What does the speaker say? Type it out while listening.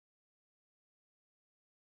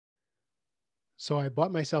So I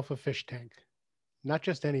bought myself a fish tank, not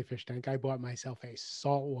just any fish tank. I bought myself a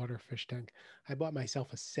saltwater fish tank. I bought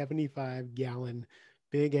myself a 75-gallon,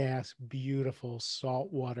 big ass, beautiful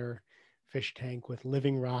saltwater fish tank with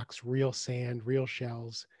living rocks, real sand, real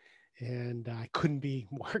shells. And I couldn't be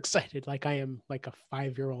more excited. Like I am like a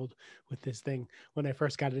 5-year-old with this thing. When I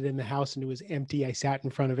first got it in the house and it was empty, I sat in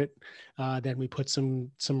front of it. Then we put some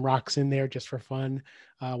rocks in there just for fun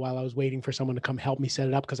while I was waiting for someone to come help me set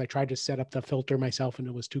it up because I tried to set up the filter myself and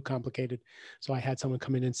it was too complicated. So I had someone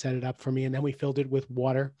come in and set it up for me. And then we filled it with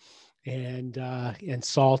water and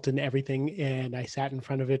salt and everything. And I sat in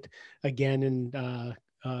front of it again and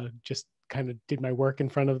just kind of did my work in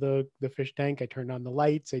front of the fish tank. I turned on the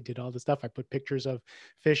lights. I did all the stuff. I put pictures of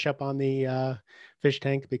fish up on the fish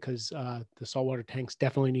tank because the saltwater tanks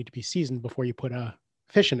definitely need to be seasoned before you put a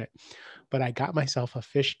fish in it. But I got myself a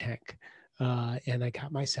fish tank. And I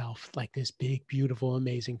got myself like this big, beautiful,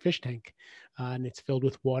 amazing fish tank, and it's filled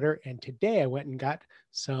with water. And today I went and got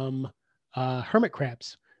some hermit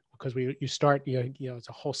crabs because you start it's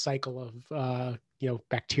a whole cycle of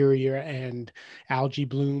bacteria and algae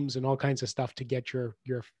blooms and all kinds of stuff to get your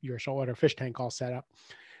saltwater fish tank all set up.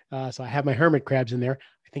 So I have my hermit crabs in there.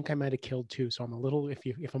 I think I might have killed two. So I'm a little if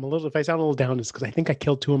I sound a little down, it's because I think I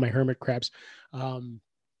killed two of my hermit crabs.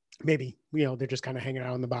 Maybe they're just kind of hanging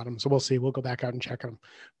out on the bottom. So we'll see. We'll go back out and check them.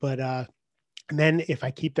 But and then if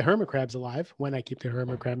I keep the hermit crabs alive, when I keep the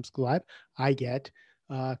hermit crabs alive, I get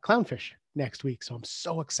clownfish next week. So I'm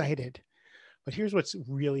so excited. But here's what's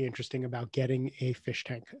really interesting about getting a fish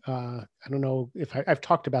tank. I don't know if I've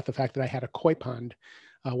talked about the fact that I had a koi pond.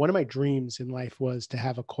 One of my dreams in life was to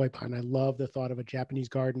have a koi pond. I love the thought of a Japanese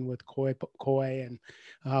garden with koi. And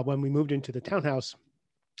when we moved into the townhouse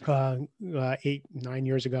 8, 9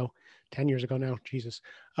 years ago, 10 years ago now, Jesus,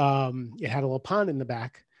 it had a little pond in the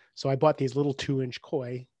back. So I bought these little 2-inch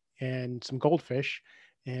koi and some goldfish,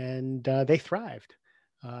 and they thrived.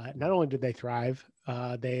 Not only did they thrive,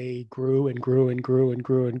 they grew and grew and grew and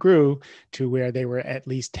grew and grew to where they were at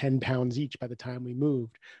least 10 pounds each by the time we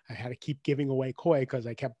moved. I had to keep giving away koi because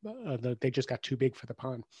I kept, they just got too big for the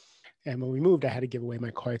pond. And when we moved, I had to give away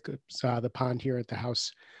my koi. So the pond here at the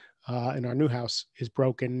house, in our new house, is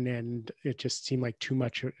broken, and it just seemed like too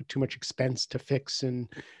much expense to fix and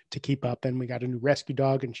to keep up. And we got a new rescue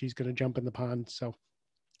dog, and she's going to jump in the pond. So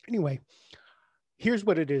anyway, here's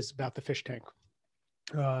what it is about the fish tank.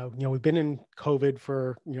 We've been in COVID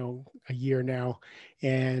for a year now,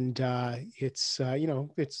 and it's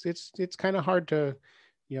it's kind of hard to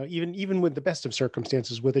even with the best of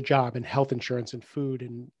circumstances, with a job and health insurance and food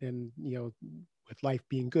and with life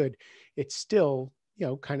being good, it's still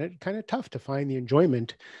kind of tough to find the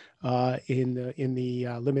enjoyment in the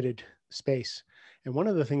limited space. And one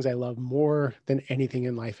of the things I love more than anything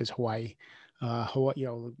in life is Hawaii. Hawaii,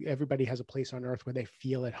 everybody has a place on earth where they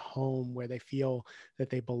feel at home, where they feel that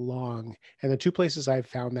they belong. And the two places I've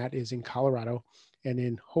found that is in Colorado and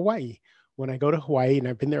in Hawaii. When I go to Hawaii, and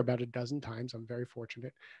I've been there about a dozen times, I'm very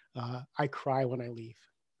fortunate, I cry when I leave.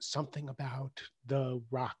 Something about the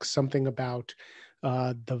rocks, something about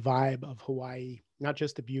the vibe of Hawaii, not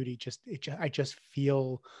just the beauty, I just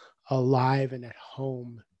feel alive and at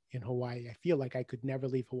home in Hawaii. I feel like I could never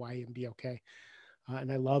leave Hawaii and be okay.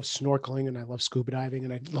 And I love snorkeling, and I love scuba diving,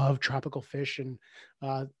 and I love tropical fish. And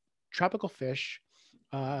tropical fish,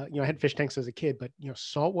 I had fish tanks as a kid, but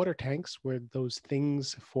saltwater tanks were those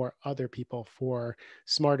things for other people, for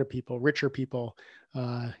smarter people, richer people,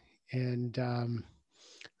 and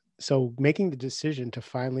so making the decision to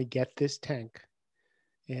finally get this tank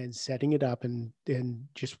and setting it up and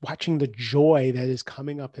just watching the joy that is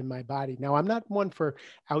coming up in my body. Now, I'm not one for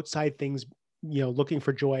outside things, looking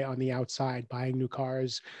for joy on the outside, buying new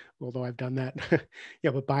cars, although I've done that,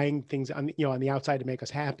 but buying things on the outside to make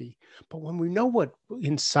us happy. But when we know what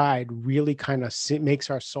inside really kind of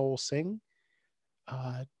makes our soul sing,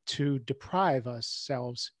 to deprive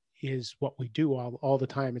ourselves is what we do all the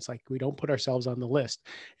time. It's like we don't put ourselves on the list.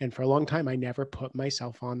 And for a long time, I never put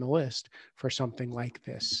myself on the list for something like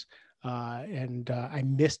this. And I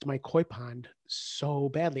missed my koi pond so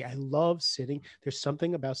badly. I love sitting. There's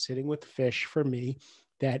something about sitting with fish for me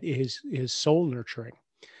that is soul nurturing.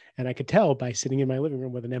 And I could tell by sitting in my living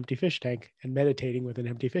room with an empty fish tank and meditating with an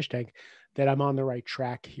empty fish tank that I'm on the right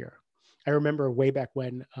track here. I remember way back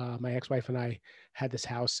when my ex-wife and I had this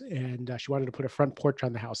house, and she wanted to put a front porch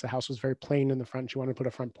on the house. The house was very plain in the front. She wanted to put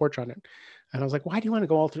a front porch on it. And I was like, why do you want to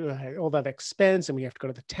go all through all that expense? And we have to go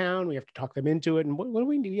to the town. We have to talk them into it. And what do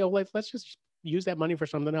we need? Let's just use that money for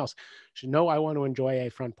something else. She said, no, I want to enjoy a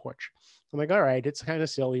front porch. I'm like, all right, it's kind of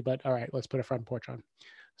silly, but all right, let's put a front porch on.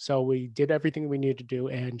 So we did everything we needed to do.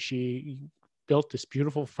 And she built this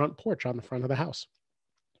beautiful front porch on the front of the house.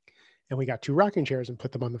 And we got 2 rocking chairs and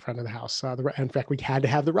put them on the front of the house. In fact, we had to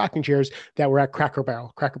have the rocking chairs that were at Cracker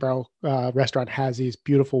Barrel. Cracker Barrel restaurant has these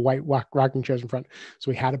beautiful white rocking chairs in front.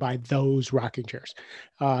 So we had to buy those rocking chairs.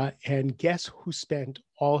 And guess who spent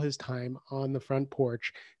all his time on the front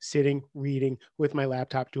porch, sitting, reading with my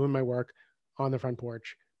laptop, doing my work on the front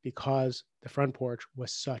porch? Because the front porch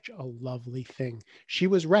was such a lovely thing. She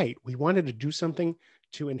was right. We wanted to do something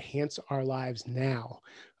to enhance our lives now.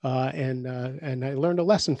 And I learned a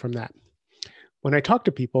lesson from that. When I talk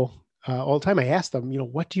to people all the time, I ask them,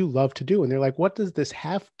 what do you love to do? And they're like, what does this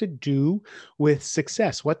have to do with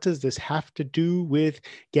success? What does this have to do with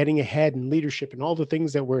getting ahead and leadership and all the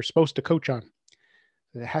things that we're supposed to coach on?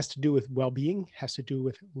 It has to do with well-being, has to do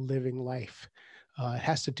with living life. It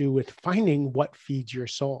has to do with finding what feeds your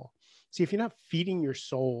soul. See, if you're not feeding your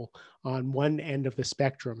soul on one end of the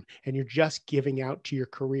spectrum and you're just giving out to your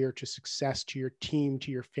career, to success, to your team,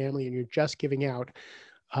 to your family, and you're just giving out,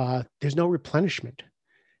 there's no replenishment.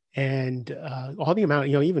 And all the amount,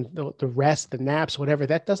 even the rest, the naps, whatever,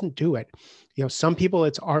 that doesn't do it. Some people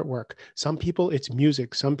it's artwork. Some people it's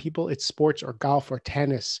music. Some people it's sports or golf or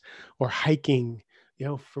tennis or hiking.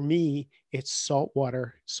 For me, it's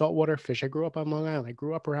saltwater fish. I grew up on Long Island. I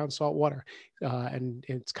grew up around salt water. And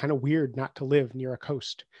it's kind of weird not to live near a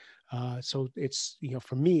coast. So it's,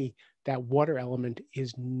 for me, that water element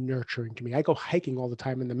is nurturing to me. I go hiking all the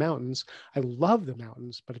time in the mountains. I love the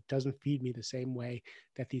mountains, but it doesn't feed me the same way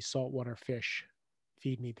that these saltwater fish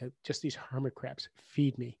feed me, that just these hermit crabs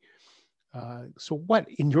feed me. So what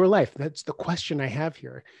in your life, that's the question I have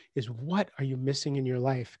here, is what are you missing in your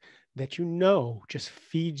life that just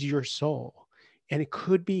feeds your soul? And it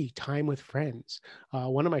could be time with friends.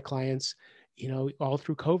 One of my clients, all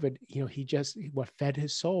through COVID, what fed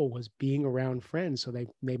his soul was being around friends. So they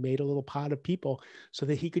made a little pot of people so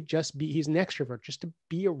that he could just be, he's an extrovert, just to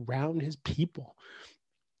be around his people.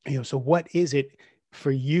 So what is it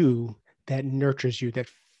for you that nurtures you, that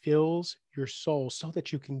fills your soul so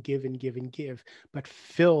that you can give and give and give, but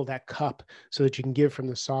fill that cup so that you can give from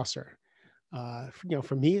the saucer?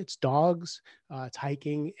 For me, it's dogs, it's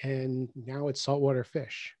hiking, and now it's saltwater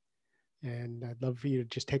fish. And I'd love for you to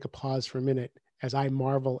just take a pause for a minute as I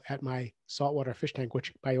marvel at my saltwater fish tank,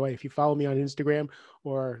 which, by the way, if you follow me on Instagram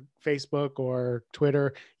or Facebook or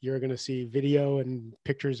Twitter, you're going to see video and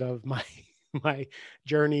pictures of my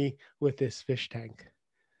journey with this fish tank.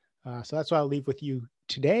 So that's what I'll leave with you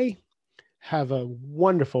today. Have a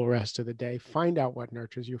wonderful rest of the day. Find out what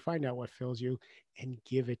nurtures you, find out what fills you, and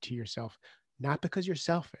give it to yourself. Not because you're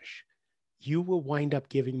selfish. You will wind up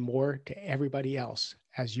giving more to everybody else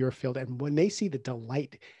as you're filled. And when they see the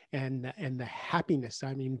delight and the happiness,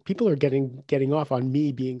 I mean, people are getting off on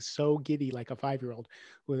me being so giddy like a 5-year-old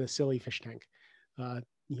with a silly fish tank.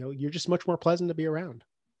 You're just much more pleasant to be around.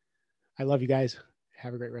 I love you guys.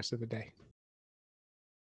 Have a great rest of the day.